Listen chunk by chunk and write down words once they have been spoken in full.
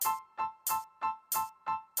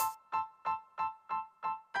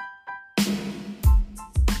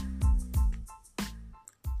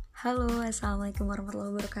Halo, assalamualaikum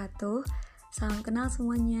warahmatullahi wabarakatuh. Salam kenal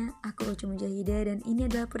semuanya, aku Ucu Mujahidah dan ini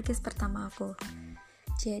adalah podcast pertama aku.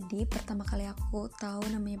 Jadi pertama kali aku tahu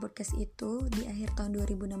namanya podcast itu di akhir tahun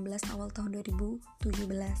 2016, awal tahun 2017.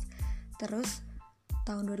 Terus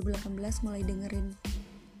tahun 2018 mulai dengerin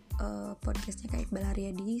podcastnya Kak Iqbal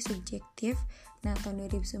Haryadi, Subjektif. Nah tahun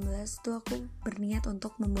 2019 tuh aku berniat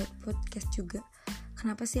untuk membuat podcast juga.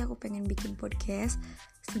 Kenapa sih aku pengen bikin podcast?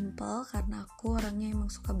 Simple, karena aku orangnya emang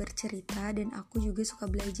suka bercerita dan aku juga suka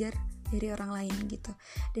belajar dari orang lain gitu.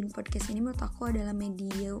 Dan podcast ini menurut aku adalah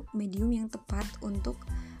medium yang tepat untuk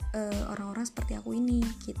orang-orang seperti aku ini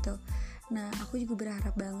gitu. Nah aku juga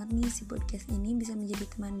berharap banget nih si podcast ini bisa menjadi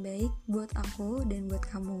teman baik buat aku dan buat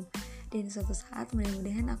kamu. Dan suatu saat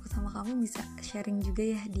mudah-mudahan aku sama kamu bisa sharing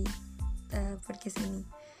juga ya di podcast ini.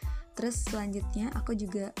 Terus selanjutnya aku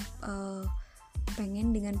juga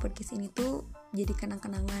pengen dengan podcast ini tuh jadi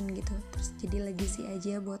kenang-kenangan gitu. Terus jadi legacy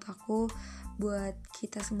aja buat aku, buat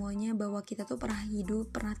kita semuanya, bahwa kita tuh pernah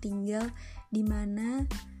hidup, pernah tinggal di mana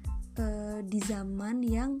di zaman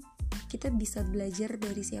yang kita bisa belajar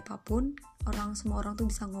dari siapapun. Semua orang tuh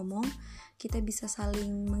bisa ngomong, kita bisa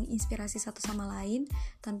saling menginspirasi satu sama lain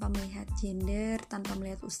tanpa melihat gender, tanpa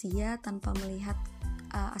melihat usia, tanpa melihat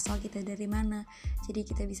asal kita dari mana. Jadi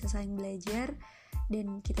kita bisa saling belajar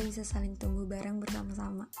dan kita bisa saling tumbuh bareng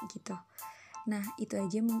bersama-sama gitu. Nah itu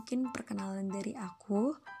aja mungkin perkenalan dari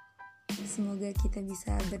aku. Semoga kita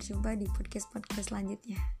bisa berjumpa di podcast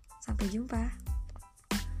selanjutnya. Sampai jumpa.